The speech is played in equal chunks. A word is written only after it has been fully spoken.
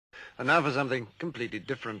And now for something completely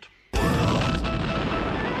different.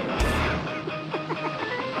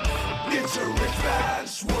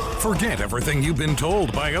 Forget everything you've been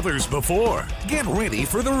told by others before. Get ready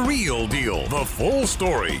for the real deal, the full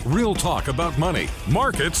story, real talk about money,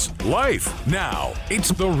 markets, life. Now, it's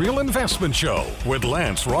The Real Investment Show with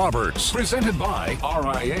Lance Roberts, presented by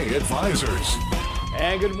RIA Advisors.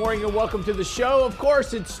 And good morning and welcome to the show. Of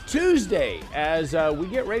course, it's Tuesday as we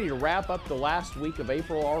get ready to wrap up the last week of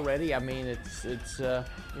April already. I mean, it's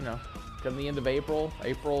come the end of April.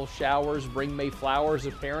 April showers bring May flowers,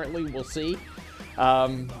 apparently. We'll see.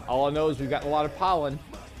 All I know is we've got a lot of pollen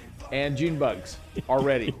and June bugs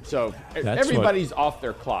already. So everybody's off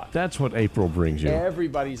their clock. That's what April brings you.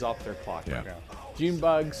 Everybody's off their clock right now. June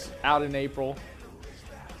bugs out in April.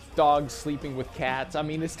 Dogs sleeping with cats. I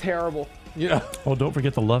mean, it's terrible. You know. Oh, don't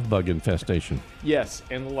forget the love bug infestation. Yes,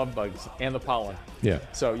 and the love bugs and the pollen. Yeah.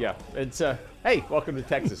 So yeah, it's hey, welcome to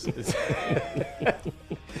Texas.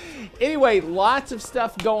 Anyway, lots of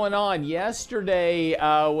stuff going on. Yesterday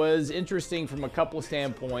was interesting from a couple of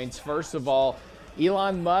standpoints. First of all,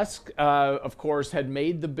 Elon Musk, of course, had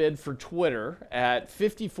made the bid for Twitter at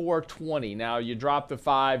 $54.20. Now, you drop the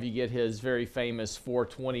 5, you get his very famous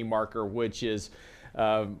 420 marker, which is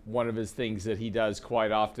one of his things that he does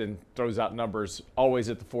quite often, throws out numbers always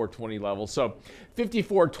at the 420 level. So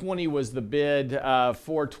 $54.20 was the bid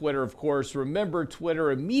for Twitter, of course. Remember,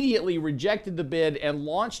 Twitter immediately rejected the bid and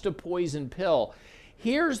launched a poison pill.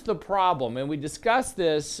 Here's the problem, and we discussed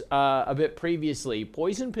this a bit previously.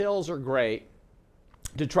 Poison pills are great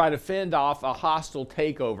to try to fend off a hostile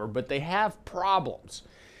takeover, but they have problems.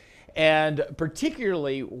 And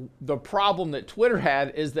particularly, the problem that Twitter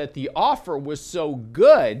had is that the offer was so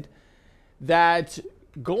good that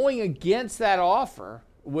going against that offer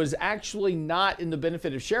was actually not in the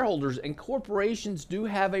benefit of shareholders. And corporations do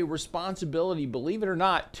have a responsibility, believe it or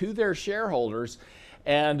not, to their shareholders.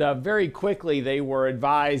 And very quickly, they were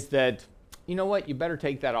advised that, you know what, you better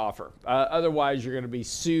take that offer. Otherwise, you're going to be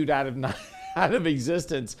sued out of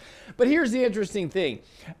existence. But here's the interesting thing.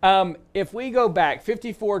 If we go back,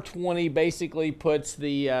 $54.20 basically puts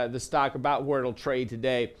the stock about where it'll trade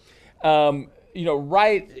today.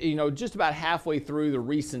 Just about halfway through the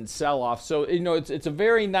recent sell-off. So, it's a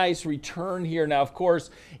very nice return here. Now, of course,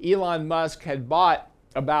 Elon Musk had bought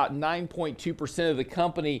about 9.2% of the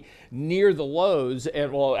company near the lows,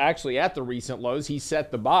 and well, actually at the recent lows, he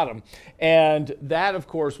set the bottom. And that, of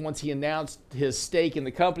course, once he announced his stake in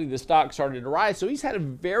the company, the stock started to rise. So he's had a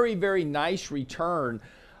very, very nice return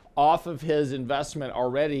off of his investment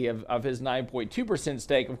already of his 9.2%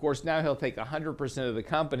 stake. Of course, now he'll take 100% of the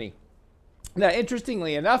company. Now,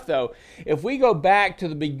 interestingly enough, though, if we go back to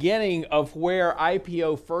the beginning of where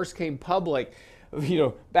IPO first came public,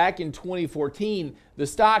 back in 2014, the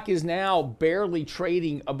stock is now barely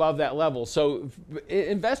trading above that level. So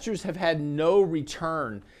investors have had no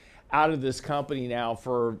return out of this company now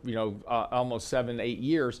for, almost 7-8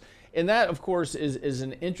 years. And that, of course, is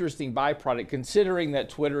an interesting byproduct, considering that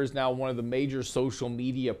Twitter is now one of the major social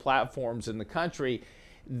media platforms in the country.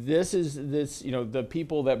 The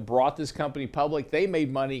people that brought this company public, they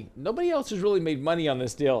made money. Nobody else has really made money on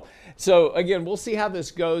this deal. So again, we'll see how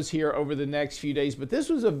this goes here over the next few days. But this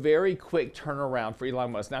was a very quick turnaround for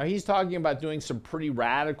Elon Musk. Now, he's talking about doing some pretty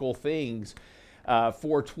radical things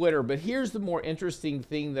for Twitter. But here's the more interesting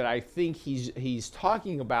thing that I think he's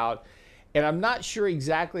talking about. And I'm not sure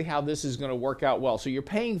exactly how this is going to work out well. So you're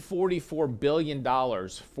paying $44 billion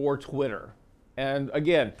for Twitter. And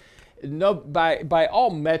again, no, by all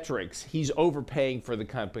metrics, he's overpaying for the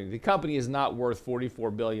company. The company is not worth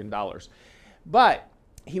 $44 billion. But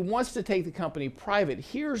he wants to take the company private.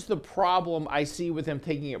 Here's the problem I see with him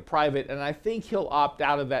taking it private, and I think he'll opt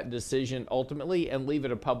out of that decision ultimately and leave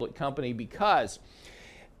it a public company, because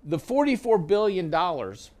the $44 billion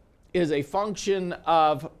is a function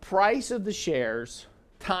of price of the shares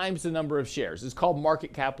times the number of shares. It's called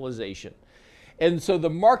market capitalization. And so the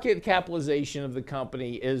market capitalization of the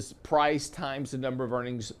company is price times the number of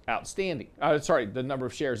the number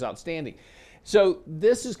of shares outstanding. So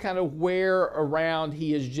this is kind of where around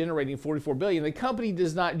he is generating $44 billion. The company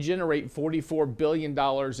does not generate $44 billion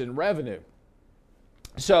in revenue.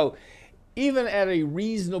 So even at a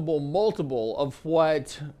reasonable multiple of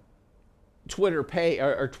what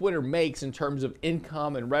Twitter makes in terms of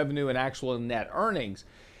income and revenue and actual net earnings,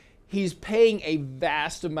 he's paying a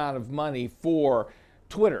vast amount of money for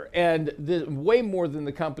Twitter, and way more than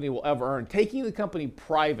the company will ever earn. Taking the company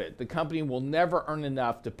private, the company will never earn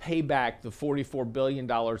enough to pay back the $44 billion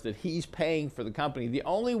that he's paying for the company. The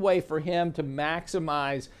only way for him to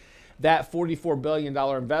maximize that $44 billion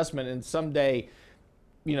investment and someday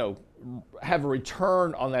have a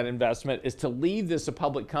return on that investment is to leave this a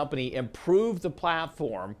public company, improve the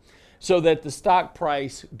platform so that the stock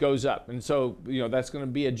price goes up. And so, that's going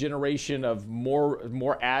to be a generation of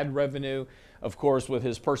more ad revenue. Of course, with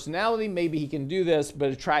his personality, maybe he can do this,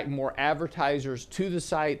 but attract more advertisers to the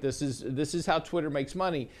site. This is how Twitter makes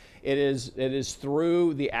money. It is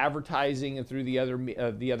through the advertising and through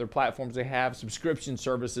the other platforms they have, subscription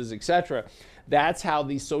services, etc. That's how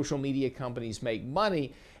these social media companies make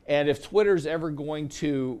money. And if Twitter's ever going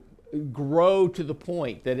to grow to the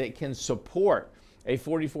point that it can support a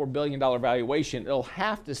 $44 billion valuation, it'll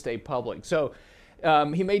have to stay public. So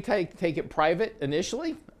he may take it private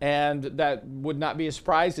initially, and that would not be a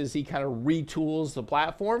surprise as he kind of retools the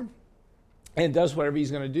platform and does whatever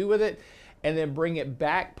he's going to do with it, and then bring it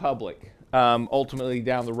back public ultimately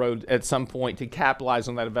down the road at some point to capitalize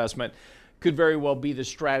on that investment. Could very well be the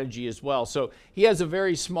strategy as well. So he has a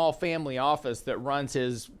very small family office that runs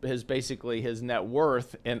his basically his net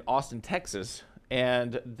worth in Austin, Texas,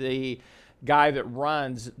 and the guy that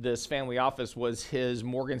runs this family office was his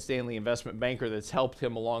Morgan Stanley investment banker that's helped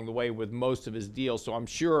him along the way with most of his deals. So I'm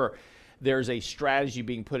sure there's a strategy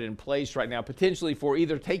being put in place right now, potentially for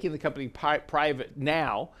either taking the company private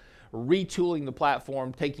now, retooling the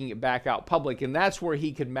platform, taking it back out public, and that's where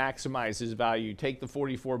he could maximize his value. Take the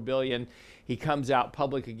 $44 billion, he comes out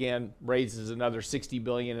public again, raises another $60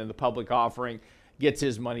 billion in the public offering, gets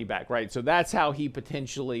his money back, right? So that's how he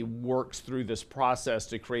potentially works through this process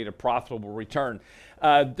to create a profitable return.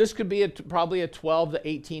 This could be probably a 12 to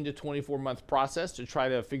 18 to 24 month process to try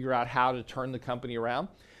to figure out how to turn the company around.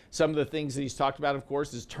 Some of the things that he's talked about, of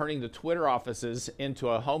course, is turning the Twitter offices into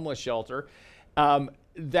a homeless shelter.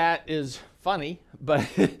 That is funny, but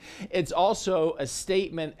it's also a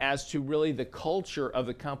statement as to really the culture of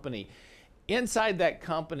the company. Inside that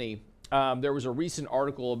company, there was a recent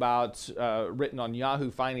article about written on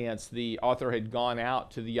Yahoo Finance. The author had gone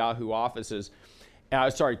out to the Yahoo offices,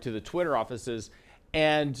 to the Twitter offices,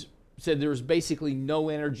 and said there was basically no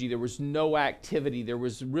energy, there was no activity, there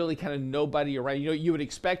was really kind of nobody around. You would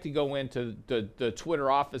expect to go into the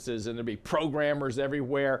Twitter offices and there'd be programmers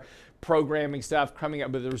everywhere, programming stuff coming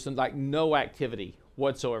up, but there was no activity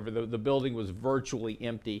whatsoever. The building was virtually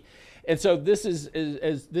empty. And so this is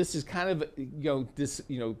kind of,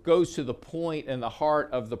 goes to the point and the heart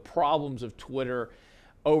of the problems of Twitter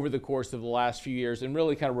over the course of the last few years and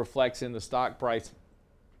really kind of reflects in the stock price.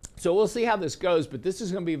 So we'll see how this goes, but this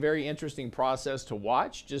is going to be a very interesting process to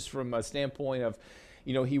watch just from a standpoint of,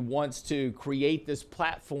 he wants to create this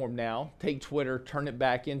platform now, take Twitter, turn it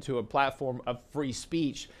back into a platform of free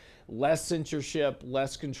speech, less censorship,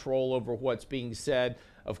 less control over what's being said.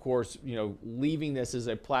 Of course, leaving this as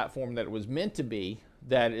a platform that it was meant to be,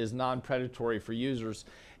 that is non-predatory for users.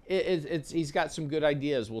 He's got some good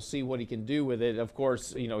ideas. We'll see what he can do with it. Of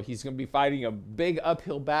course, he's going to be fighting a big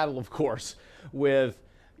uphill battle, of course, with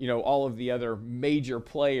all of the other major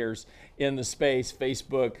players in the space,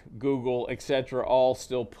 Facebook, Google, etc., all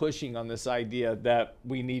still pushing on this idea that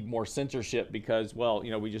we need more censorship because,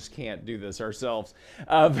 we just can't do this ourselves.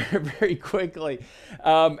 Very, very quickly,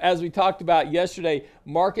 as we talked about yesterday,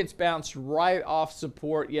 markets bounced right off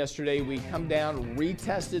support yesterday. We come down,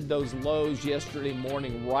 retested those lows yesterday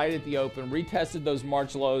morning right at the open, retested those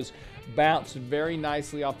March lows, bounced very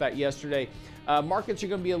nicely off that yesterday. Markets are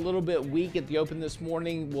going to be a little bit weak at the open this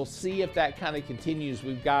morning. We'll see if that kind of continues.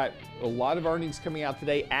 We've got a lot of earnings coming out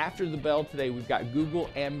today. After the bell today, we've got Google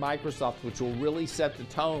and Microsoft, which will really set the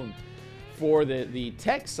tone for the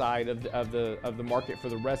tech side of the market for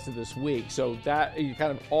the rest of this week. So that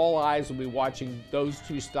kind of all eyes will be watching those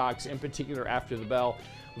two stocks in particular after the bell.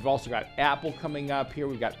 We've also got Apple coming up here.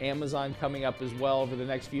 We've got Amazon coming up as well over the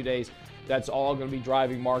next few days. That's all going to be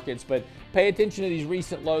driving markets. But pay attention to these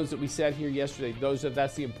recent lows that we set here yesterday.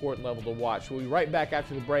 That's the important level to watch. We'll be right back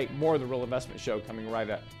after the break. More of the Real Investment Show coming right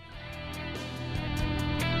up.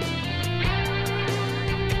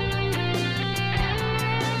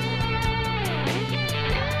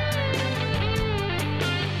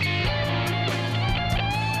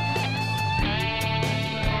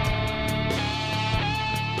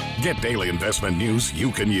 Get daily investment news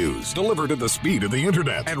you can use, delivered at the speed of the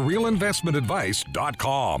internet at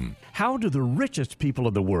realinvestmentadvice.com. How do the richest people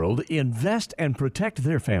in the world invest and protect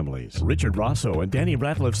their families? Richard Rosso and Danny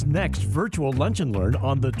Ratliff's next virtual Lunch and Learn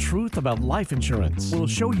on the truth about life insurance will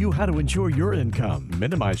show you how to insure your income,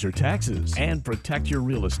 minimize your taxes, and protect your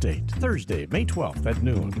real estate. Thursday, May 12th at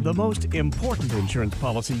noon. The most important insurance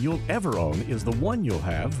policy you'll ever own is the one you'll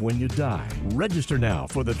have when you die. Register now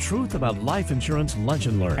for the Truth About Life Insurance Lunch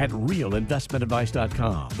and Learn at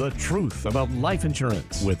realinvestmentadvice.com. The truth about life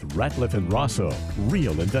insurance with Ratliff and Rosso.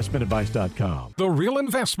 Realinvestmentadvice.com. The Real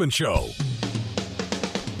Investment Show.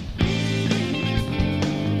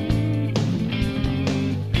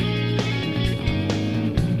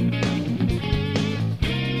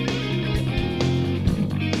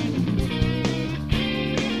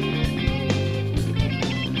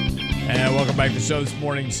 Welcome back to the show this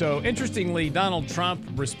morning. So, interestingly, Donald Trump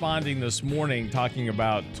responding this morning, talking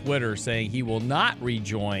about Twitter, saying he will not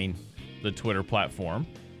rejoin the Twitter platform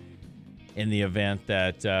in the event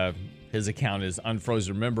that his account is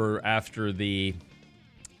unfrozen. Remember, after the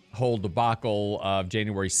whole debacle of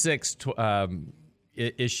January 6th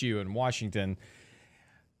issue in Washington,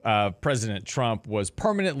 President Trump was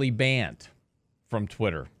permanently banned from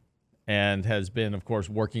Twitter and has been, of course,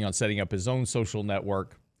 working on setting up his own social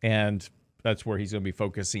network. And that's where he's going to be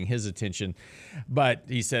focusing his attention. But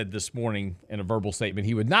he said this morning in a verbal statement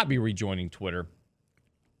he would not be rejoining Twitter.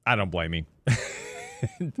 I don't blame him.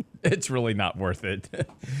 It's really not worth it.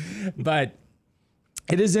 But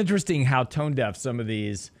it is interesting how tone deaf some of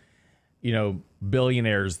these,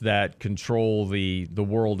 billionaires that control the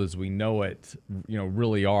world as we know it,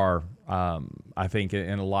 really are. I think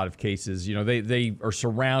in a lot of cases, they are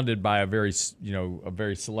surrounded by a very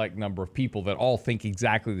select number of people that all think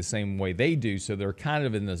exactly the same way they do. So they're kind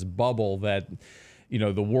of in this bubble that,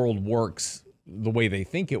 the world works the way they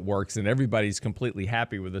think it works, and everybody's completely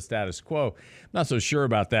happy with the status quo. I'm not so sure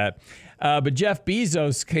about that. But Jeff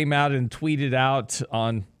Bezos came out and tweeted out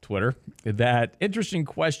on Twitter that, interesting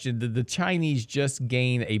question, did the Chinese just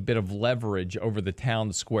gain a bit of leverage over the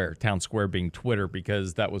town square being Twitter,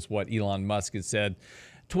 because that was what Elon Musk had said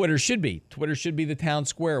Twitter should be. Twitter should be the town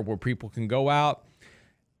square where people can go out,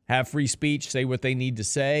 have free speech, say what they need to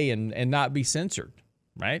say, and not be censored,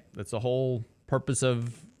 right? That's the whole purpose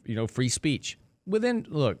of, free speech. Within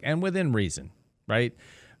reason, right?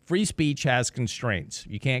 Free speech has constraints.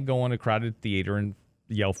 You can't go in a crowded theater and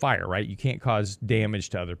yell fire, right? You can't cause damage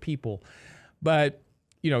to other people. But,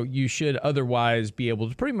 you should otherwise be able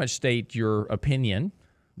to pretty much state your opinion,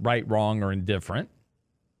 right, wrong, or indifferent.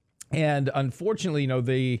 And unfortunately,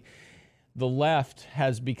 the left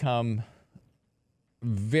has become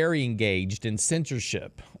very engaged in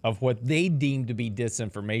censorship of what they deem to be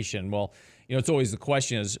disinformation. Well, it's always the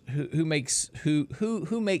question is who makes who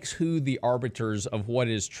the arbiters of what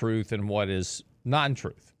is truth and what is not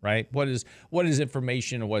truth, right? What is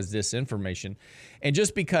information and what is disinformation? And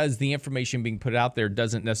just because the information being put out there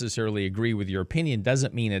doesn't necessarily agree with your opinion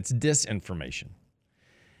doesn't mean it's disinformation.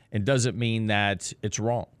 It doesn't mean that it's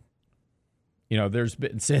wrong. There's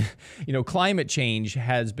been, climate change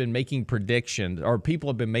has been making predictions, or people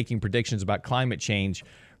have been making predictions about climate change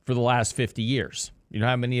for the last 50 years. You know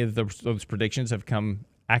how many of those predictions have come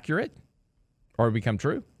accurate or become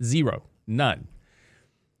true? Zero. None.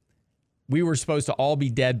 We were supposed to all be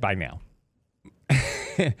dead by now.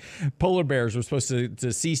 Polar bears were supposed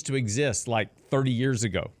to cease to exist like 30 years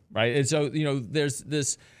ago, right? And so, there's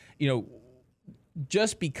this,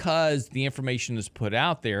 just because the information is put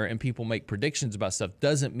out there and people make predictions about stuff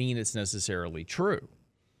doesn't mean it's necessarily true.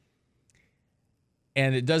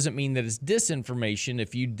 And it doesn't mean that it's disinformation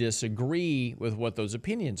if you disagree with what those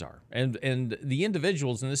opinions are. And the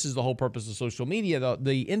individuals, and this is the whole purpose of social media,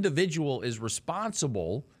 the individual is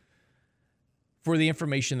responsible for the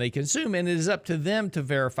information they consume, and it is up to them to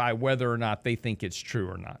verify whether or not they think it's true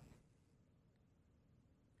or not.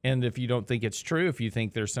 And if you don't think it's true, if you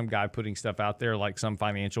think there's some guy putting stuff out there, like some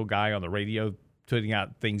financial guy on the radio putting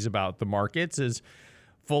out things about the markets is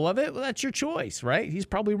full of it, well, that's your choice, right? He's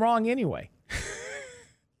probably wrong anyway.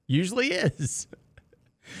 Usually is.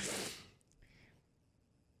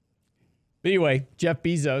 Anyway, Jeff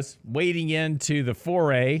Bezos wading into the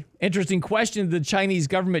foray. Interesting question. Did the Chinese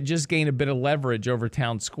government just gain a bit of leverage over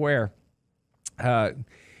town square?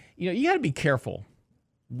 You got to be careful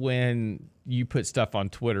when you put stuff on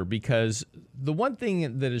Twitter, because the one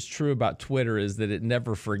thing that is true about Twitter is that it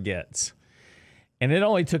never forgets. And it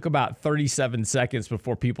only took about 37 seconds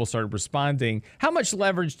before people started responding. How much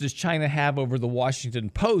leverage does China have over the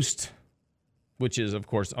Washington Post, which is, of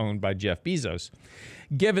course, owned by Jeff Bezos,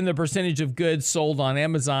 given the percentage of goods sold on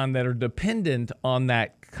Amazon that are dependent on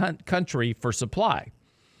that country for supply?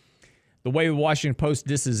 The way the Washington Post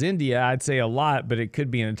disses India, I'd say a lot, but it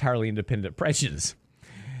could be an entirely independent prejudice.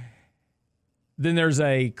 Then there's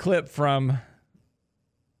a clip from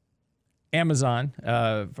Amazon,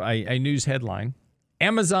 a news headline.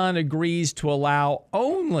 Amazon agrees to allow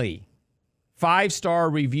only 5-star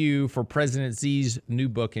review for President Xi's new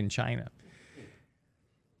book in China.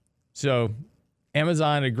 So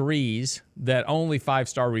Amazon agrees that only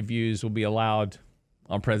 5-star reviews will be allowed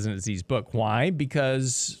on President Xi's book. Why?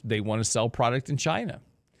 Because they want to sell product in China.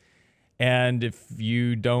 And if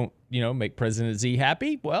you don't, make President Xi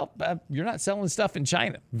happy, well, you're not selling stuff in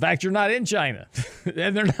China. In fact, you're not in China,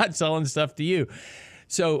 and they're not selling stuff to you.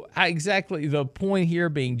 So exactly the point here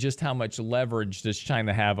being just how much leverage does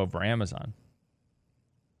China have over Amazon?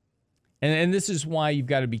 And this is why you've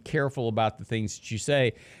got to be careful about the things that you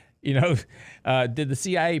say. Did the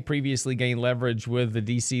CIA previously gain leverage with the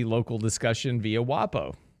D.C. local discussion via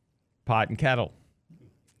WAPO, pot and kettle?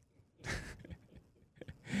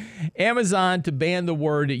 Amazon to ban the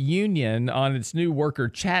word union on its new worker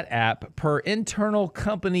chat app per internal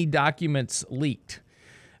company documents leaked.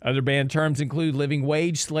 Other banned terms include living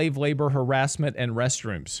wage, slave labor, harassment, and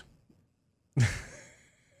restrooms.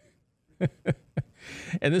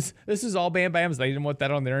 And this is all banned by Amazon. They didn't want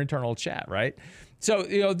that on their internal chat, right? So,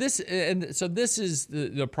 this is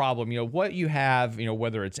the problem. What you have,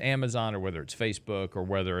 whether it's Amazon or whether it's Facebook or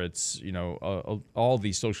whether it's, all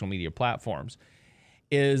these social media platforms,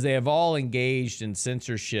 is they have all engaged in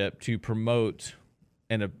censorship to promote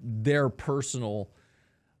their personal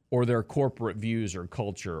or their corporate views or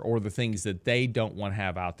culture or the things that they don't want to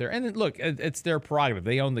have out there. And look, it's their prerogative.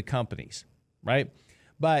 They own the companies, right?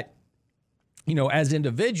 But, as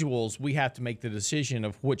individuals, we have to make the decision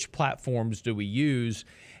of which platforms do we use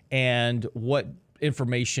and what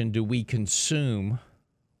information do we consume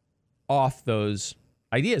off those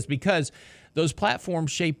ideas, because those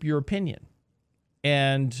platforms shape your opinion.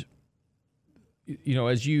 And,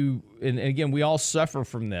 and again, we all suffer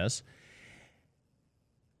from this,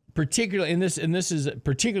 particularly this is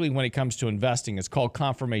particularly when it comes to investing. It's called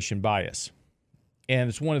confirmation bias. And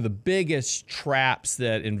it's one of the biggest traps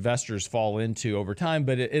that investors fall into over time,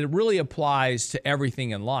 but it really applies to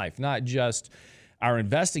everything in life, not just our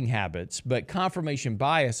investing habits, but confirmation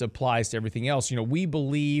bias applies to everything else. We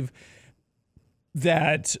believe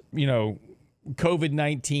that,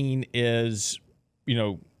 COVID-19 is,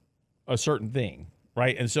 a certain thing,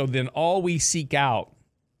 right? And so then all we seek out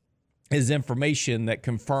is information that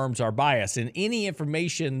confirms our bias. And any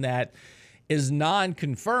information that is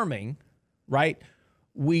non-confirming, right,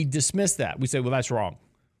 we dismiss that. We say, well, that's wrong.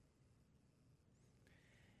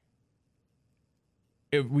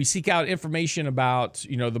 If we seek out information about,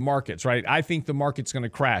 the markets, right? I think the market's going to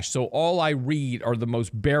crash. So all I read are the most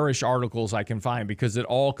bearish articles I can find because it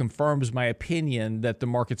all confirms my opinion that the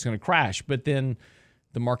market's going to crash. But then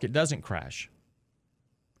the market doesn't crash.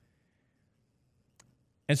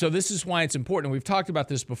 And so this is why it's important. We've talked about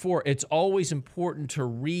this before. It's always important to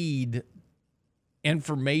read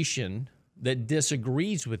information that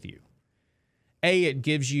disagrees with you. It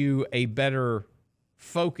gives you a better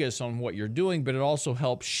focus on what you're doing, but it also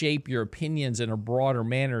helps shape your opinions in a broader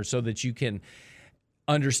manner so that you can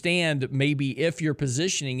understand maybe if your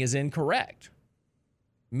positioning is incorrect.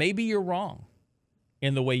 Maybe you're wrong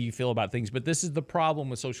in the way you feel about things. But this is the problem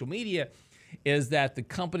with social media, is that the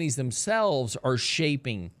companies themselves are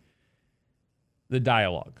shaping the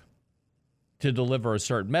dialogue to deliver a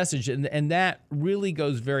certain message. And that really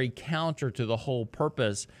goes very counter to the whole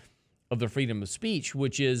purpose of the freedom of speech,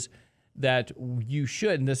 which is that you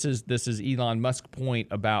should, and this is Elon Musk's point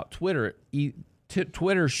about Twitter,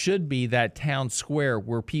 Twitter should be that town square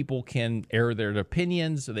where people can air their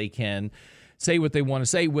opinions, they can say what they want to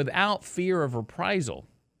say without fear of reprisal.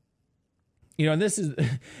 And this is,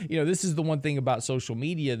 this is the one thing about social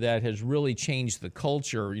media that has really changed the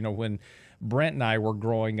culture. When Brent and I were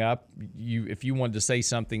growing up, if you wanted to say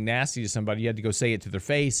something nasty to somebody, you had to go say it to their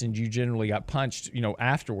face, and you generally got punched,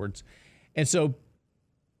 afterwards. And so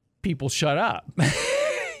people shut up,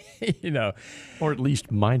 Or at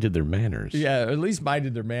least minded their manners. Yeah, at least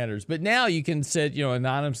minded their manners. But now you can sit,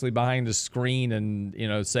 anonymously behind a screen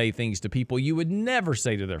and, say things to people you would never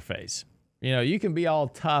say to their face. You can be all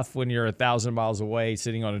tough when you're 1,000 miles away,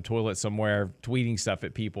 sitting on a toilet somewhere, tweeting stuff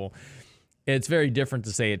at people. It's very different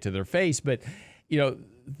to say it to their face. But,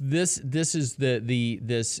 this is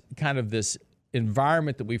this kind of this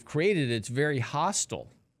environment that we've created. It's very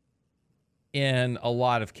hostile in a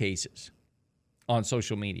lot of cases on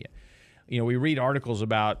social media. We read articles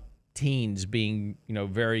about teens being,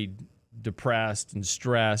 very depressed and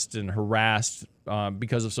stressed and harassed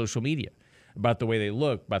because of social media, about the way they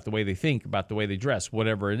look, about the way they think, about the way they dress,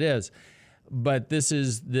 whatever it is. But this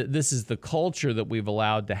is the culture that we've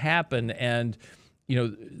allowed to happen. And,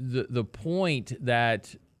 the point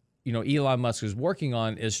that, Elon Musk is working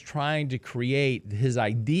on is trying to create, his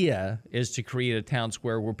idea is to create a town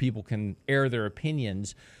square where people can air their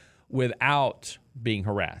opinions without being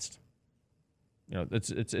harassed.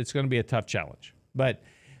 It's going to be a tough challenge, but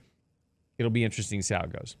it'll be interesting to see how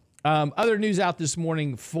it goes. Other news out this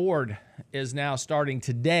morning, Ford is now starting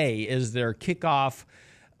today is their kickoff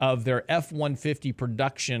of their F-150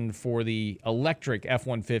 production for the electric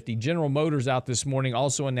F-150. General Motors out this morning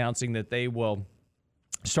also announcing that they will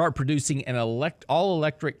start producing an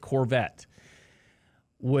all-electric Corvette,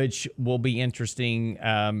 which will be interesting.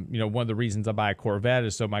 One of the reasons I buy a Corvette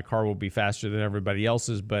is so my car will be faster than everybody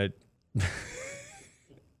else's, but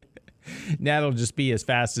now it'll just be as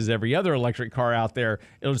fast as every other electric car out there.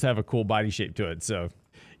 It'll just have a cool body shape to it. So,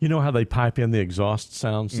 you know how they pipe in the exhaust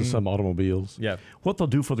sounds to some automobiles? Yeah. What they'll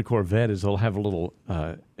do for the Corvette is they'll have a little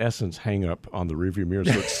essence hang up on the rearview mirror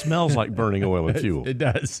so it smells like burning oil and fuel. It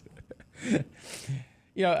does.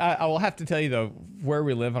 I will have to tell you, though, where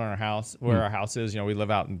we live in our house, where our house is, we live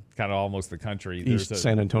out in kind of almost the country. East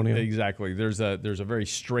San Antonio? Exactly. There's a very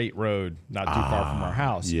straight road not too far from our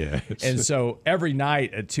house. Yeah. And so every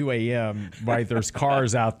night at 2 a.m., right, there's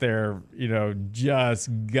cars out there, just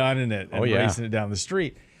gunning it and racing it down the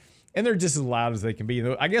street. And they're just as loud as they can be.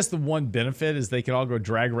 I guess the one benefit is they can all go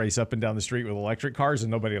drag race up and down the street with electric cars and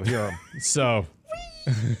nobody will hear them. So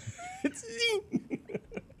It's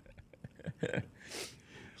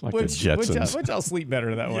like the Jetsons. Which I'll sleep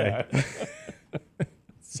better that way.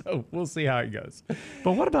 So we'll see how it goes.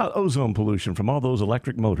 But what about ozone pollution from all those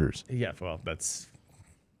electric motors? Yeah, well, that's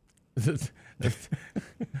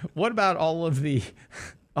what about all of the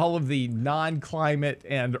non-climate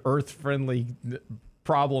and earth-friendly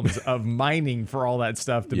problems of mining for all that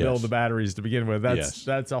stuff to build the batteries to begin with?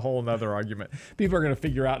 That's a whole nother argument. People are going to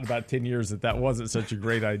figure out in about 10 years that wasn't such a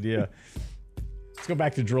great idea. Let's go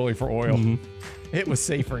back to drilling for oil. It was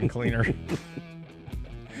safer and cleaner.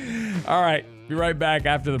 All right. Be right back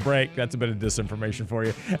after the break. That's a bit of disinformation for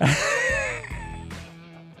you.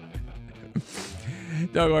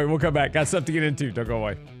 Don't worry. We'll come back. Got stuff to get into. Don't go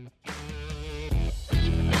away.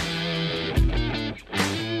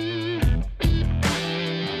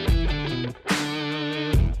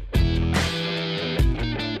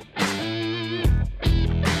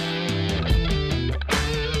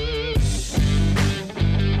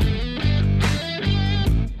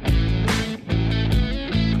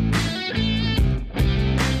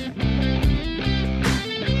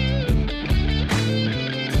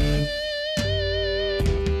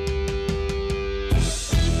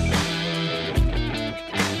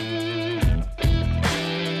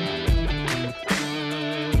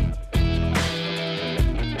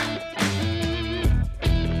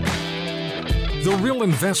 The Real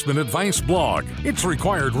Investment Advice blog. It's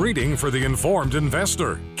required reading for the informed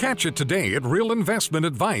investor. Catch it today at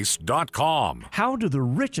realinvestmentadvice.com. How do the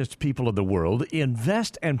richest people in the world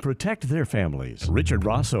invest and protect their families? Richard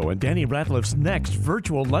Rosso and Danny Ratliff's next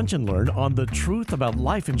virtual Lunch and Learn on the truth about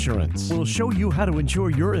life insurance will show you how to insure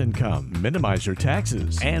your income, minimize your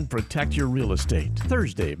taxes, and protect your real estate.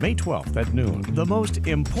 Thursday, May 12th at noon. The most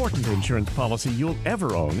important insurance policy you'll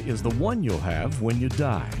ever own is the one you'll have when you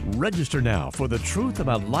die. Register now for the Truth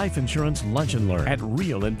About Life Insurance Lunch and Learn at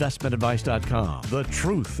realinvestmentadvice.com. The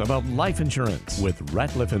truth about life insurance with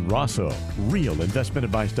Ratliff and Rosso.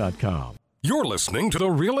 Realinvestmentadvice.com. You're listening to The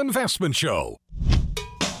Real Investment Show.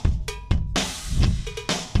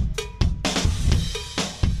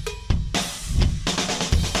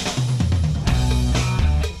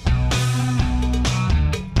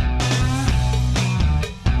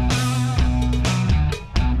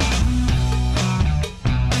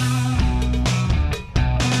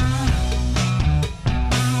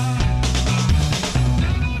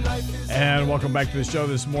 Welcome back to the show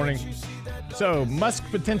this morning. So, Musk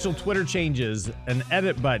potential Twitter changes, an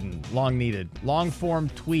edit button, long needed. Long form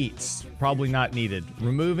tweets, probably not needed.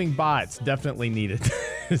 Removing bots, definitely needed.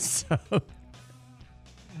 So,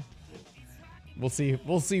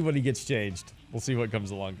 we'll see what he gets changed. We'll see what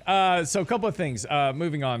comes along. So, a couple of things.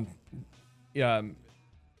 Moving on.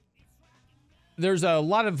 There's a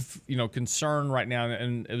lot of concern right now,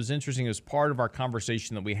 and it was interesting as part of our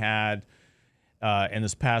conversation that we had in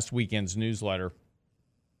this past weekend's newsletter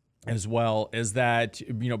as well, is that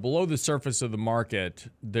below the surface of the market,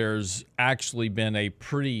 there's actually been a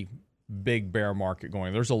pretty big bear market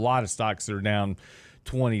going. There's a lot of stocks that are down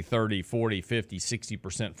 20, 30, 40, 50,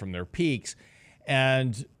 60% from their peaks.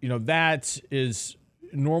 And that is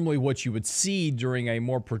normally what you would see during a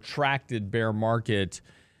more protracted bear market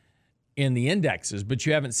in the indexes, but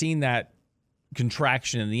you haven't seen that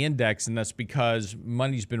contraction in the index, and that's because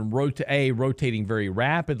money's been rotating very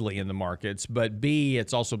rapidly in the markets, but B,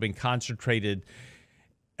 it's also been concentrated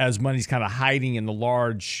as money's kind of hiding in the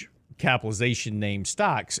large capitalization name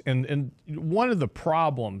stocks. And one of the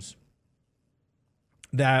problems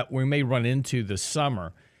that we may run into this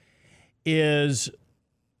summer is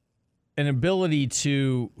an ability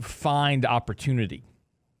to find opportunity.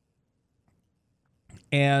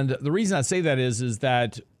 And the reason I say that is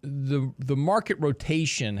that the market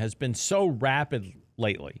rotation has been so rapid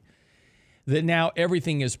lately that now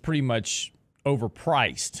everything is pretty much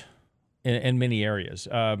overpriced in many areas.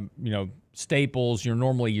 Staples,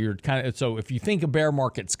 you're kind of, so if you think a bear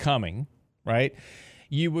market's coming, right,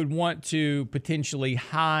 you would want to potentially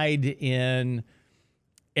hide in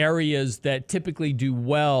areas that typically do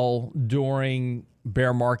well during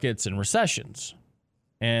bear markets and recessions.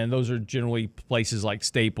 And those are generally places like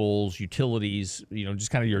Staples, utilities,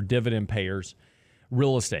 just kind of your dividend payers,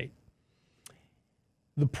 real estate.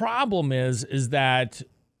 The problem is that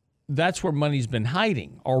that's where money's been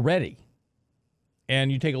hiding already. And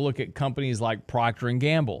you take a look at companies like Procter &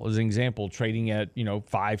 Gamble as an example, trading at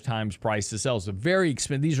 5 times price to sales. So very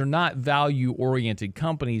expensive. These are not value-oriented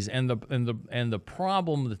companies, and the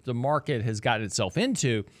problem that the market has gotten itself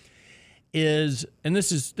into is, and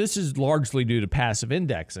this is largely due to passive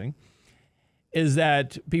indexing, is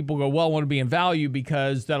that people go, well, I want to be in value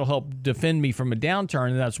because that'll help defend me from a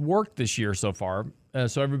downturn, and that's worked this year so far.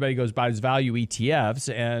 So everybody goes buys value ETFs,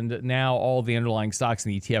 and now all the underlying stocks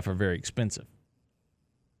in the ETF are very expensive.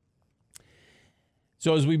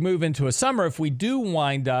 So as we move into a summer, if we do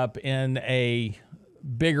wind up in a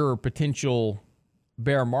bigger potential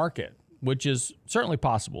bear market, which is certainly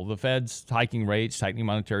possible, the Fed's hiking rates, tightening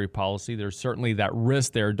monetary policy, there's certainly that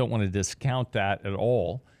risk there. Don't want to discount that at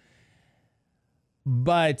all.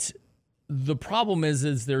 But the problem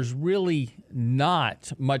is there's really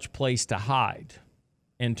not much place to hide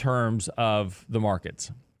in terms of the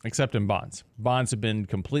markets, except in bonds. Bonds have been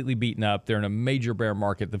completely beaten up. They're in a major bear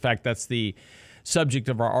market. In fact, that's the subject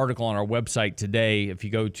of our article on our website today. If you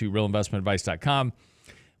go to realinvestmentadvice.com,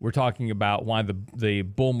 we're talking about why the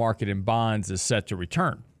bull market in bonds is set to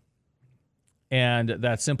return. And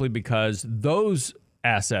that's simply because those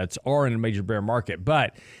assets are in a major bear market,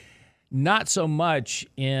 but not so much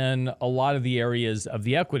in a lot of the areas of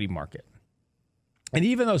the equity market. And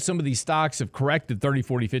even though some of these stocks have corrected 30,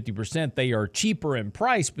 40, 50%, they are cheaper in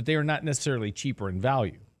price, but they are not necessarily cheaper in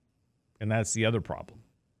value. And that's the other problem.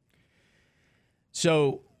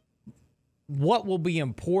 So what will be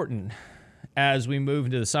important as we move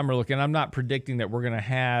into the summer? Look, and I'm not predicting that we're going to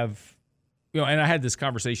have, and I had this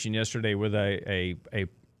conversation yesterday with a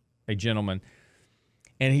gentleman,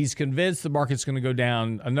 and he's convinced the market's going to go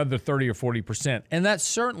down another 30 or 40%. And that's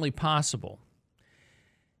certainly possible.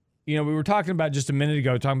 We were talking about just a minute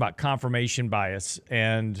ago, talking about confirmation bias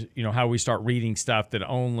and, how we start reading stuff that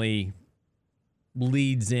only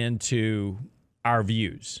leads into our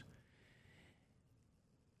views.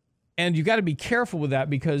 And you got to be careful with that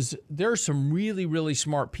because there are some really, really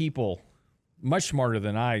smart people, much smarter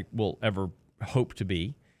than I will ever hope to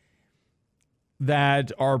be,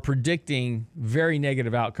 that are predicting very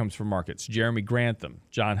negative outcomes for markets. Jeremy Grantham,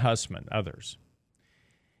 John Hussman, others.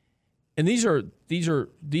 And these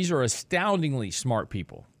are astoundingly smart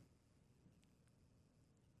people.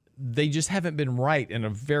 They just haven't been right in a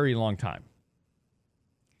very long time.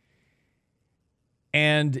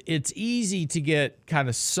 And it's easy to get kind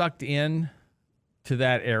of sucked in to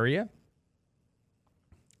that area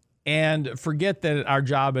and forget that our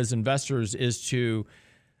job as investors is to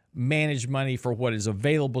manage money for what is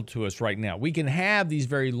available to us right now. We can have these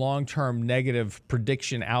very long-term negative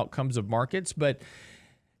prediction outcomes of markets, but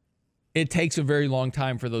it takes a very long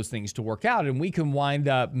time for those things to work out, and we can wind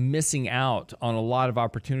up missing out on a lot of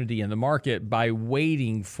opportunity in the market by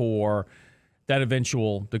waiting for that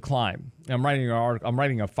eventual decline. I'm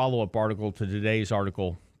writing a follow-up article to today's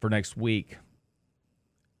article for next week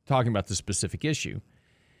talking about this specific issue.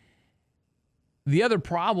 The other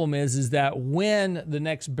problem is that when the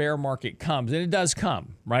next bear market comes, and it does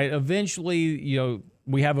come, right? Eventually,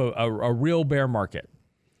 we have a real bear market.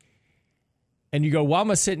 And you go, well, I'm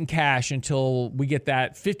going to sit in cash until we get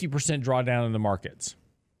that 50% drawdown in the markets.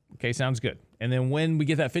 Okay, sounds good. And then when we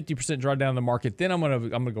get that 50% drawdown in the market, then I'm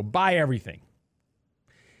going to go buy everything.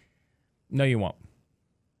 No, you won't.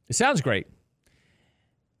 It sounds great.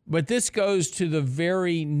 But this goes to the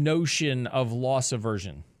very notion of loss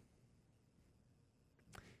aversion.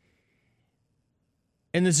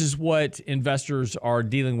 And this is what investors are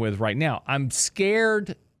dealing with right now. I'm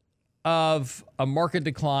scared of a market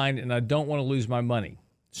decline and I don't want to lose my money.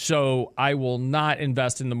 So I will not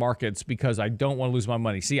invest in the markets because I don't want to lose my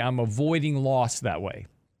money. See, I'm avoiding loss that way.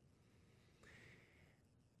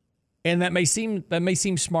 And that may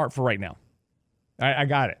seem smart for right now. I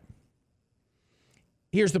got it.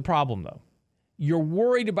 Here's the problem, though. You're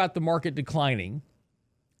worried about the market declining,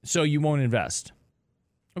 so you won't invest.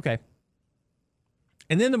 Okay.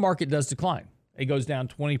 And then the market does decline. It goes down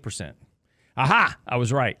 20%. Aha, I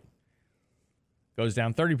was right. Goes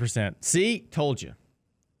down 30%. See, told you.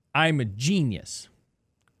 I'm a genius.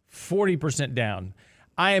 40% down.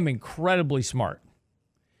 I am incredibly smart.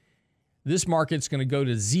 This market's going to go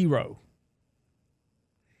to zero.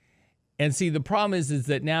 And see, the problem is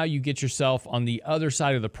that now you get yourself on the other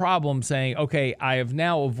side of the problem saying, okay, I have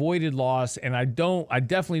now avoided loss, and I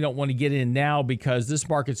definitely don't want to get in now because this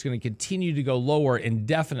market's going to continue to go lower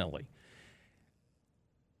indefinitely.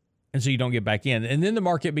 And so you don't get back in. And then the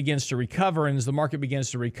market begins to recover. And as the market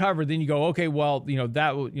begins to recover, then you go, okay, well,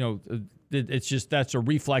 it's just, that's a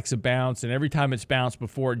reflexive bounce. And every time it's bounced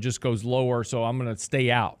before, it just goes lower. So I'm going to stay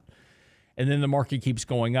out. And then the market keeps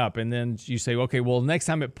going up. And then you say, okay, well, next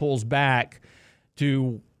time it pulls back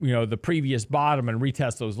to, the previous bottom and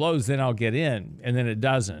retest those lows, then I'll get in. And then it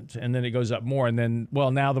doesn't. And then it goes up more. And then, well,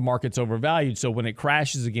 now the market's overvalued. So when it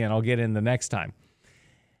crashes again, I'll get in the next time.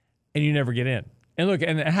 And you never get in. And look,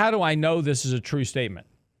 and how do I know this is a true statement?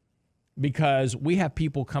 Because we have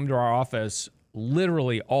people come to our office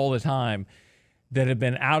literally all the time that have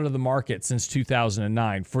been out of the market since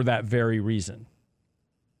 2009 for that very reason.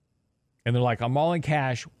 And they're like, I'm all in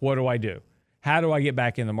cash. What do I do? How do I get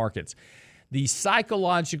back in the markets? The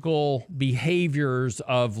psychological behaviors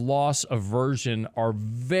of loss aversion are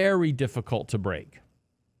very difficult to break.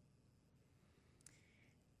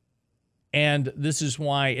 And this is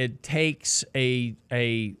why it takes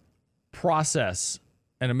a process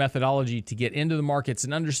and a methodology to get into the markets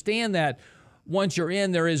and understand that once you're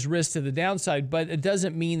in, there is risk to the downside, but it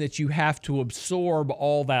doesn't mean that you have to absorb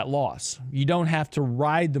all that loss. You don't have to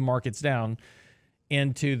ride the markets down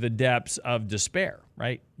into the depths of despair,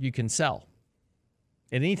 right? You can sell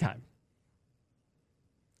at any time.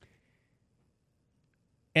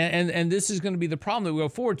 And this is going to be the problem that we go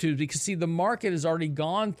forward to because, see, the market has already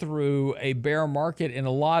gone through a bear market in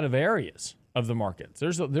a lot of areas of the markets.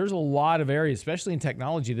 There's a lot of areas, especially in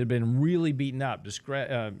technology, that have been really beaten up,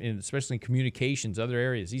 especially in communications, other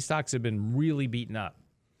areas. These stocks have been really beaten up.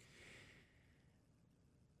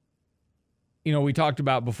 We talked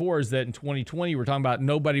about before is that in 2020, we're talking about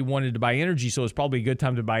nobody wanted to buy energy, so it's probably a good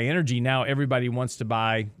time to buy energy. Now everybody wants to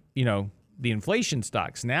buy, the inflation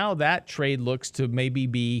stocks. Now that trade looks to maybe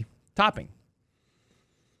be topping.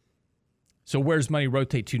 So where does money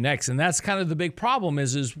rotate to next? And that's kind of the big problem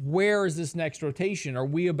is where is this next rotation? Are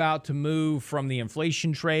we about to move from the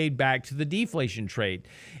inflation trade back to the deflation trade?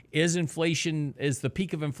 Is the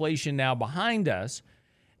peak of inflation now behind us?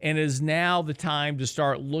 And is now the time to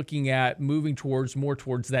start looking at moving more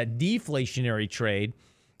towards that deflationary trade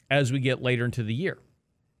as we get later into the year?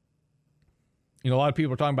 A lot of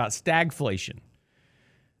people are talking about stagflation,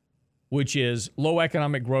 which is low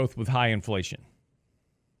economic growth with high inflation.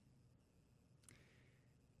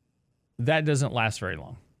 That doesn't last very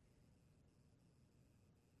long.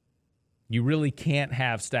 You really can't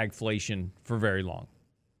have stagflation for very long.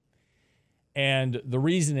 And the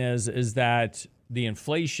reason is that the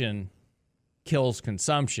inflation kills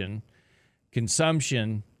consumption.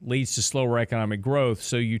 Consumption leads to slower economic growth.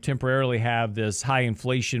 So you temporarily have this high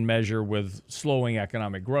inflation measure with slowing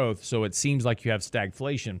economic growth. So it seems like you have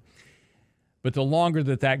stagflation. But the longer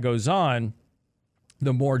that goes on,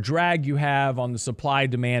 the more drag you have on the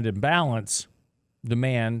supply-demand imbalance,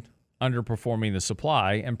 demand underperforming the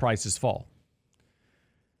supply, and prices fall.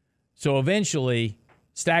 So eventually,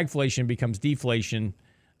 stagflation becomes deflation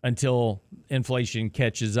until inflation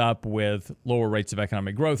catches up with lower rates of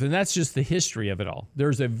economic growth. And that's just the history of it all.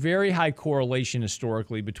 There's a very high correlation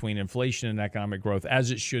historically between inflation and economic growth, as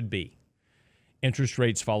it should be. Interest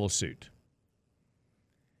rates follow suit.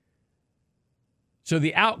 So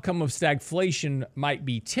the outcome of stagflation might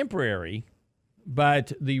be temporary,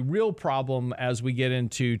 but the real problem as we get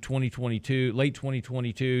into 2022, late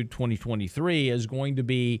 2022, 2023 is going to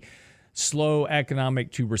be slow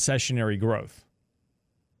economic to recessionary growth.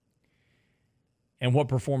 And what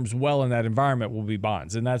performs well in that environment will be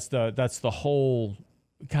bonds. And that's the whole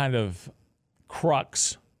kind of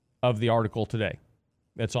crux of the article today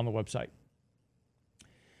that's on the website.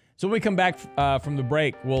 So when we come back from the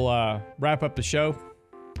break, we'll wrap up the show.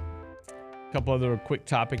 A couple other quick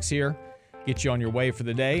topics here. Get you on your way for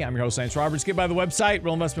the day. I'm your host, Lance Roberts. Get by the website,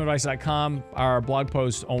 realinvestmentadvice.com. Our blog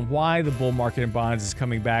post on why the bull market in bonds is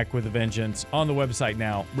coming back with a vengeance on the website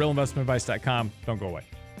now, realinvestmentadvice.com. Don't go away.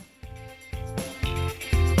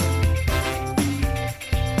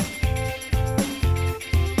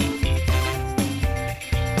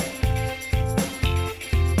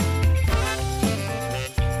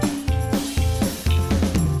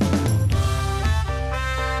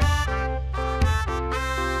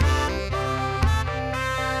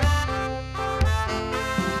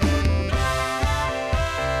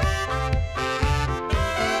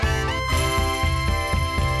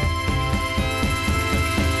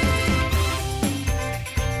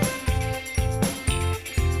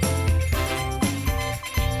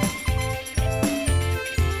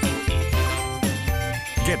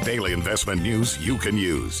 Get daily investment news you can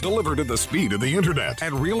use, delivered at the speed of the internet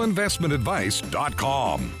at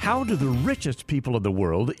realinvestmentadvice.com. How do the richest people in the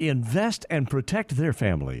world invest and protect their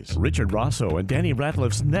families? Richard Rosso and Danny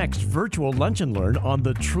Ratliff's next virtual Lunch and Learn on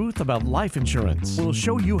the truth about life insurance will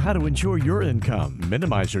show you how to insure your income,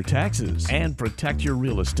 minimize your taxes, and protect your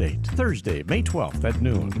real estate. Thursday, May 12th at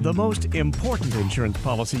noon. The most important insurance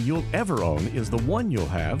policy you'll ever own is the one you'll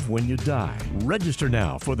have when you die. Register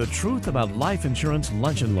now for the truth about life insurance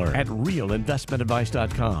Lunch and Learn at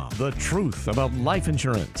realinvestmentadvice.com. The truth about life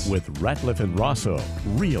insurance with Ratliff and Rosso.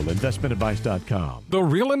 Realinvestmentadvice.com. The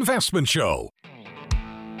Real Investment Show.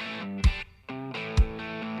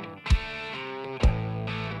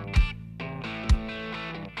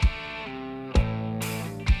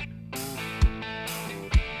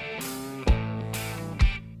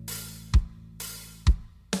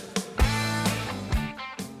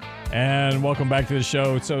 And welcome back to the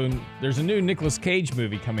show. So there's a new Nicolas Cage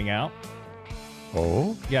movie coming out.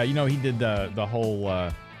 Oh? Yeah, you know, he did the whole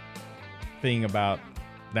thing about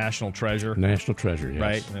National Treasure. National Treasure, yes.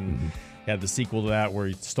 Right? And he had the sequel to that where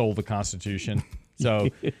he stole the Constitution. So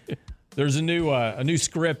there's a new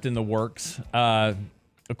script in the works.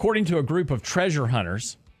 According to a group of treasure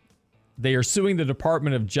hunters, they are suing the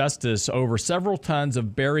Department of Justice over several tons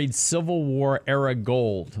of buried Civil War-era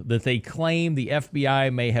gold that they claim the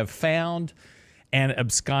FBI may have found and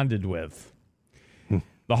absconded with.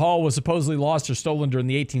 The haul was supposedly lost or stolen during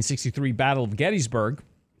the 1863 Battle of Gettysburg.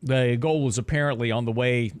 The gold was apparently on the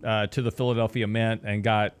way to the Philadelphia Mint and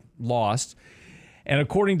got lost. And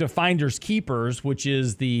according to Finders Keepers, which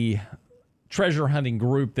is the treasure hunting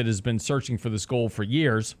group that has been searching for this gold for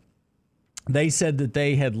years, they said that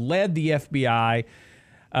they had led the FBI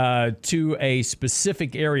to a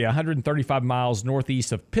specific area, 135 miles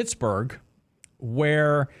northeast of Pittsburgh,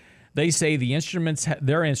 where they say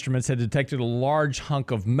their instruments had detected a large hunk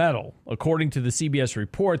of metal. According to the CBS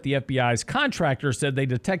report, the FBI's contractor said they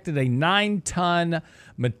detected a 9-ton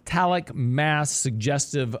metallic mass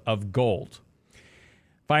suggestive of gold.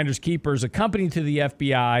 Finders Keepers accompanied the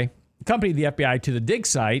FBI to the dig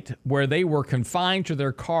site where they were confined to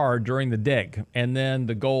their car during the dig. And then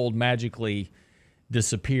the gold magically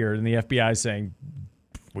disappeared. And the FBI is saying,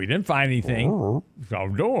 we didn't find anything. Oh,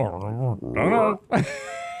 no.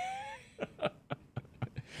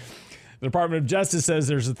 The Department of Justice says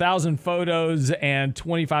there's 1,000 photos and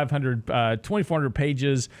 2,400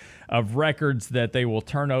 pages of records that they will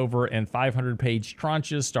turn over in 500-page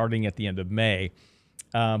tranches starting at the end of May.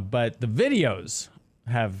 But the videos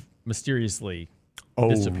have mysteriously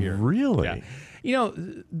disappeared. Oh, really? Yeah. You know,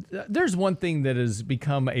 there's one thing that has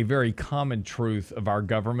become a very common truth of our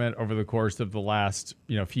government over the course of the last,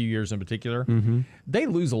 few years in particular. Mm-hmm. They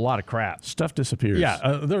lose a lot of crap. Stuff disappears.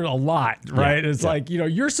 Yeah, there's a lot, right? It's like,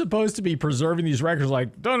 you're supposed to be preserving these records like,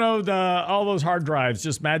 all those hard drives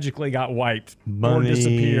just magically got wiped Money, or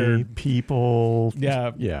disappeared. People. Yeah.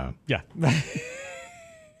 Yeah. Yeah.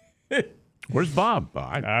 Where's Bob?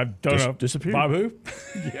 I don't know. Disappeared. Bob who?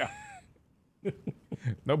 Yeah.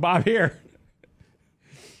 No Bob here.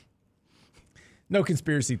 No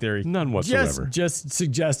conspiracy theory. None whatsoever. Just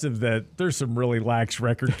suggestive that there's some really lax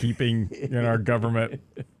record keeping in our government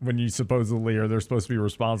when you supposedly or they're supposed to be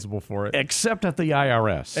responsible for it. Except at the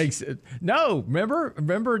IRS. No,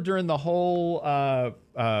 remember during the whole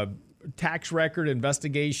tax record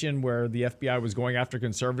investigation where the FBI was going after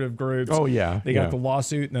conservative groups. Oh, yeah. They got the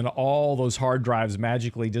lawsuit and then all those hard drives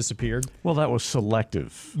magically disappeared. Well, that was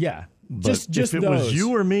selective. Yeah. But just if it those. was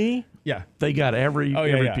you or me, yeah, they got every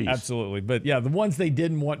piece. Absolutely. But yeah, the ones they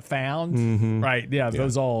didn't want found, right? Yeah,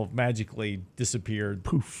 those all magically disappeared.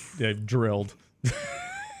 Poof. They're drilled,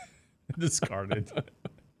 discarded,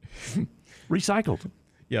 recycled.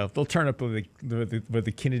 Yeah, they'll turn up with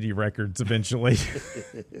the Kennedy records eventually.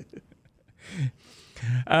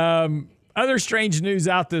 Other strange news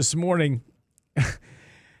out this morning.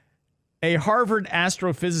 A Harvard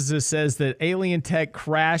astrophysicist says that alien tech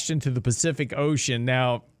crashed into the Pacific Ocean.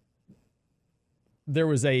 Now, there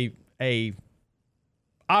was a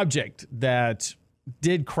object that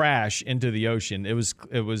did crash into the ocean. It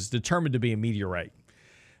was determined to be a meteorite.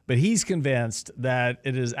 But he's convinced that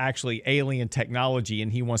it is actually alien technology,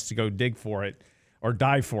 and he wants to go dig for it, or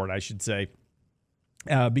dive for it, I should say,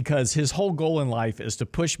 because his whole goal in life is to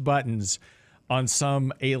push buttons on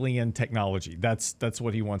some alien technology. That's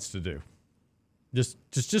what he wants to do.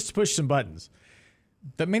 Just push some buttons.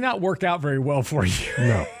 That may not work out very well for you.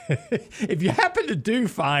 No. If you happen to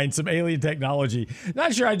find some alien technology,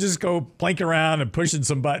 not sure I'd just go plank around and pushing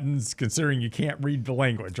some buttons, considering you can't read the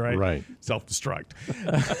language, right? Right. Self-destruct.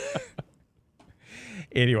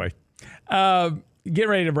 Anyway, Get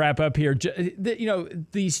ready to wrap up here.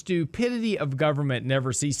 The stupidity of government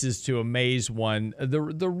never ceases to amaze one.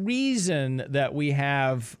 The reason that we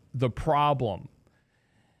have the problem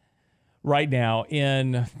right now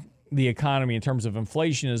in the economy in terms of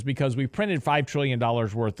inflation is because we printed $5 trillion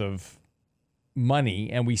worth of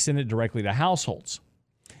money and we sent it directly to households.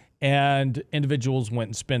 And individuals went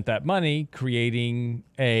and spent that money, creating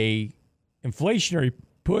a inflationary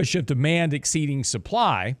push of demand exceeding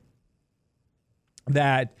supply,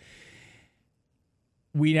 that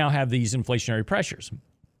we now have these inflationary pressures.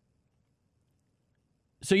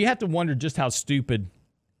 So you have to wonder just how stupid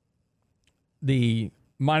the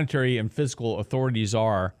monetary and fiscal authorities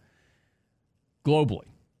are globally.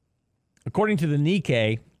 According to the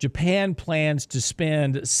Nikkei, Japan plans to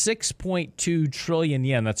spend 6.2 trillion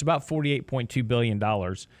yen, that's about $48.2 billion,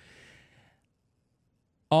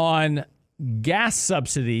 on gas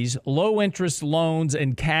subsidies, low-interest loans,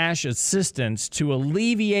 and cash assistance to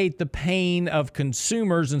alleviate the pain of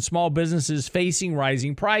consumers and small businesses facing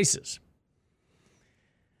rising prices,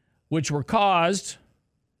 which were caused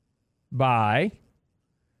by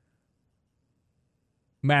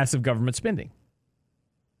massive government spending.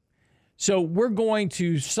 So we're going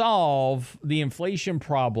to solve the inflation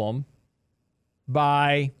problem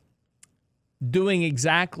by doing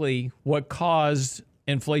exactly what caused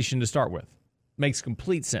inflation to start with. Makes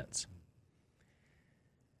complete sense.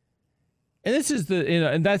 And this is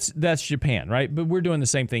and that's Japan, right? But we're doing the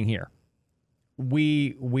same thing here.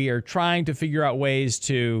 We are trying to figure out ways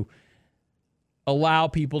to allow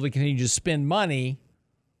people to continue to spend money,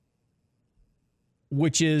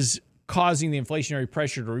 which is causing the inflationary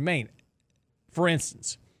pressure to remain. For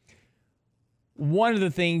instance, one of the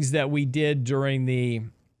things that we did during the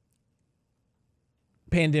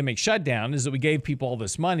pandemic shutdown is that we gave people all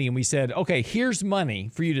this money and we said, okay, here's money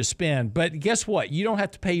for you to spend, but guess what? You don't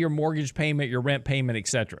have to pay your mortgage payment, your rent payment,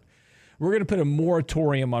 etc. We're going to put a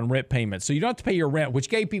moratorium on rent payments. So you don't have to pay your rent, which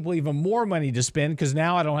gave people even more money to spend because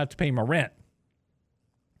now I don't have to pay my rent.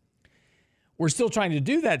 We're still trying to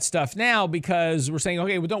do that stuff now because we're saying,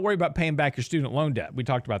 okay, well, don't worry about paying back your student loan debt. We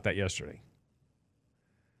talked about that yesterday.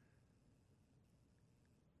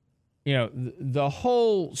 You know, the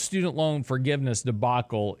whole student loan forgiveness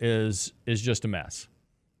debacle is just a mess.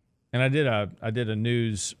 And I did a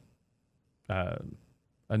news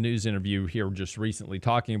interview here just recently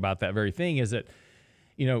talking about that very thing, is that,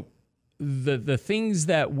 you know, the things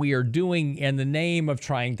that we are doing in the name of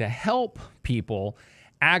trying to help people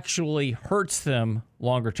actually hurts them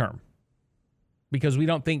longer term, because we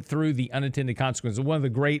don't think through the unintended consequences. One of the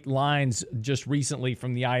great lines just recently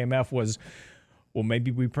from the IMF was, well,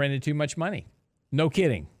 maybe we printed too much money. No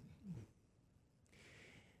kidding.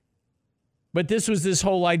 But this was this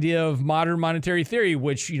whole idea of modern monetary theory,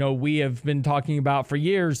 which, you know, we have been talking about for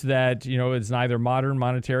years, that, you know, it's neither modern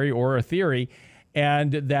monetary or a theory,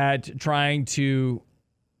 and that trying to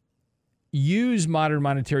use modern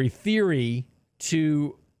monetary theory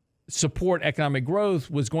to support economic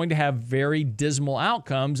growth was going to have very dismal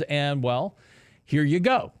outcomes. And, well, here you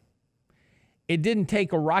go. It didn't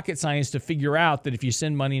take a rocket science to figure out that if you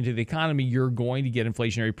send money into the economy, you're going to get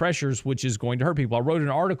inflationary pressures, which is going to hurt people. I wrote an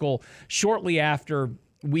article shortly after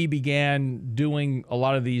we began doing a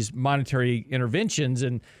lot of these monetary interventions,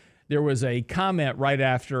 and there was a comment right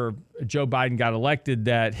after Joe Biden got elected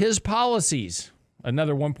that his policies,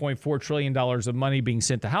 another $1.4 trillion of money being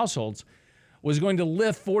sent to households, was going to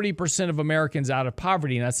lift 40% of Americans out of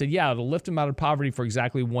poverty. And I said, yeah, it'll lift them out of poverty for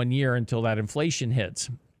exactly 1 year until that inflation hits.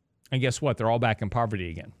 And guess what? They're all back in poverty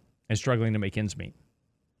again and struggling to make ends meet.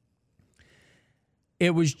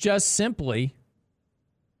 It was just simply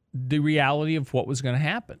the reality of what was going to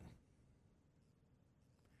happen.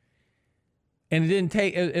 And it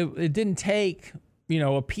didn't take, you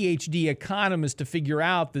know, a PhD economist to figure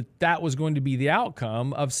out that that was going to be the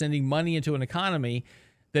outcome of sending money into an economy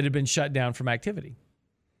that had been shut down from activity.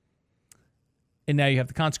 And now you have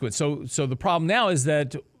the consequence. So the problem now is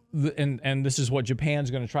that, and this is what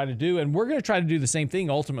Japan's going to try to do, and we're going to try to do the same thing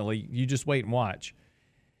ultimately. You just wait and watch.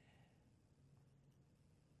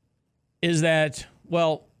 Is that,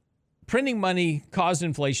 well, printing money caused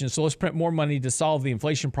inflation, so let's print more money to solve the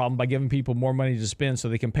inflation problem by giving people more money to spend so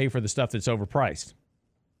they can pay for the stuff that's overpriced.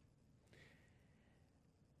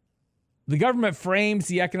 The government frames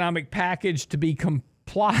the economic package to be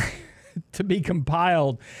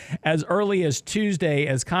compiled as early as Tuesday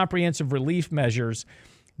as comprehensive relief measures,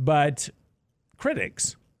 but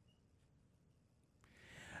critics,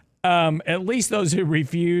 at least those who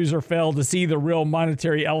refuse or fail to see the real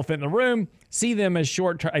monetary elephant in the room, see them as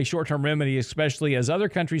a short-term remedy, especially as other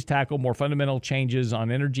countries tackle more fundamental changes on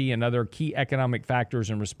energy and other key economic factors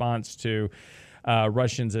in response to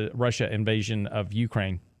Russia invasion of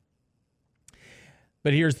Ukraine.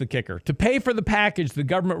 But here's the kicker. To pay for the package, the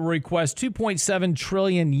government will request 2.7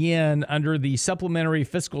 trillion yen under the supplementary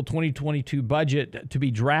fiscal 2022 budget to be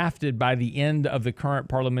drafted by the end of the current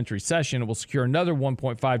parliamentary session. It will secure another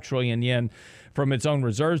 1.5 trillion yen from its own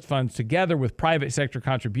reserves funds. Together with private sector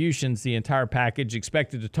contributions, the entire package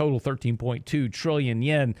expected to total 13.2 trillion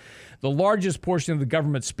yen. The largest portion of the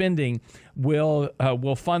government spending will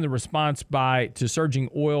fund the response to surging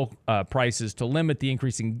oil prices. To limit the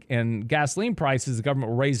increase in gasoline prices, the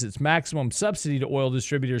government will raise its maximum subsidy to oil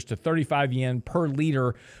distributors to 35 yen per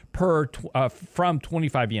liter from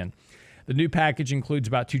 25 yen. The new package includes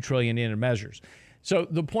about 2 trillion yen in measures. So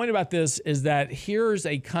the point about this is that here's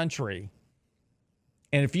a country,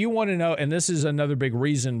 and if you want to know, and this is another big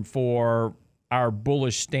reason for our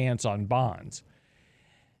bullish stance on bonds,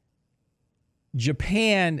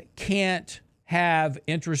 Japan can't have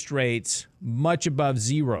interest rates much above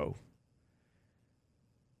zero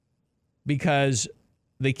because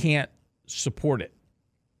they can't support it.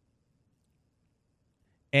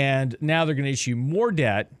 And now they're going to issue more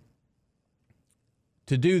debt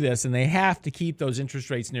to do this, and they have to keep those interest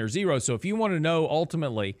rates near zero. So if you want to know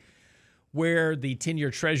ultimately where the 10-year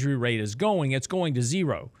Treasury rate is going, it's going to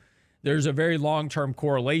zero. There's a very long-term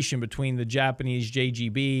correlation between the Japanese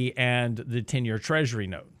JGB and the 10-year Treasury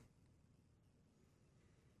note.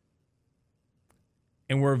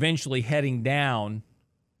 And we're eventually heading down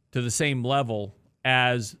to the same level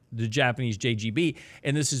as the Japanese JGB.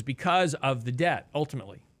 And this is because of the debt,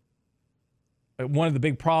 ultimately. One of the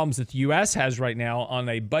big problems that the U.S. has right now on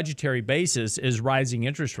a budgetary basis is rising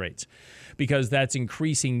interest rates, because that's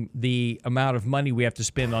increasing the amount of money we have to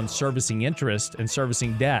spend on servicing interest and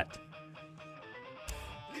servicing debt.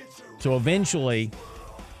 So eventually,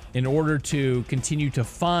 in order to continue to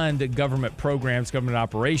fund government programs, government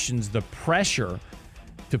operations, the pressure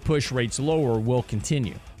to push rates lower will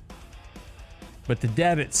continue. But the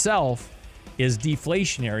debt itself is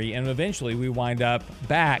deflationary, and eventually we wind up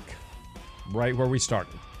back right where we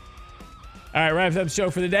started. All right, wraps up the show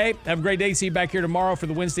for the day. Have a great day. See you back here tomorrow for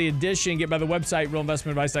the Wednesday edition. Get by the website,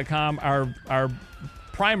 realinvestmentadvice.com. Our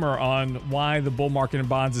primer on why the bull market in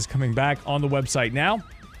bonds is coming back on the website now,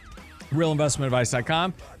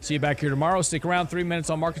 realinvestmentadvice.com. See you back here tomorrow. Stick around. 3 minutes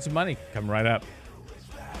on markets and money. Coming right up.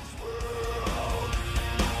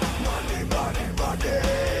 Monday, Monday,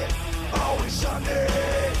 Monday, always Sunday,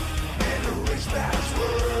 in the rich man's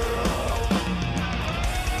world.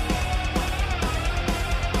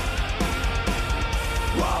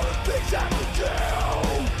 All the things I could do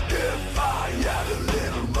if I had a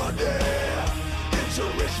little money. It's a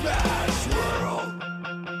rich man's world.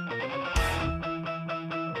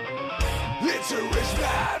 It's a rich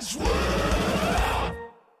man's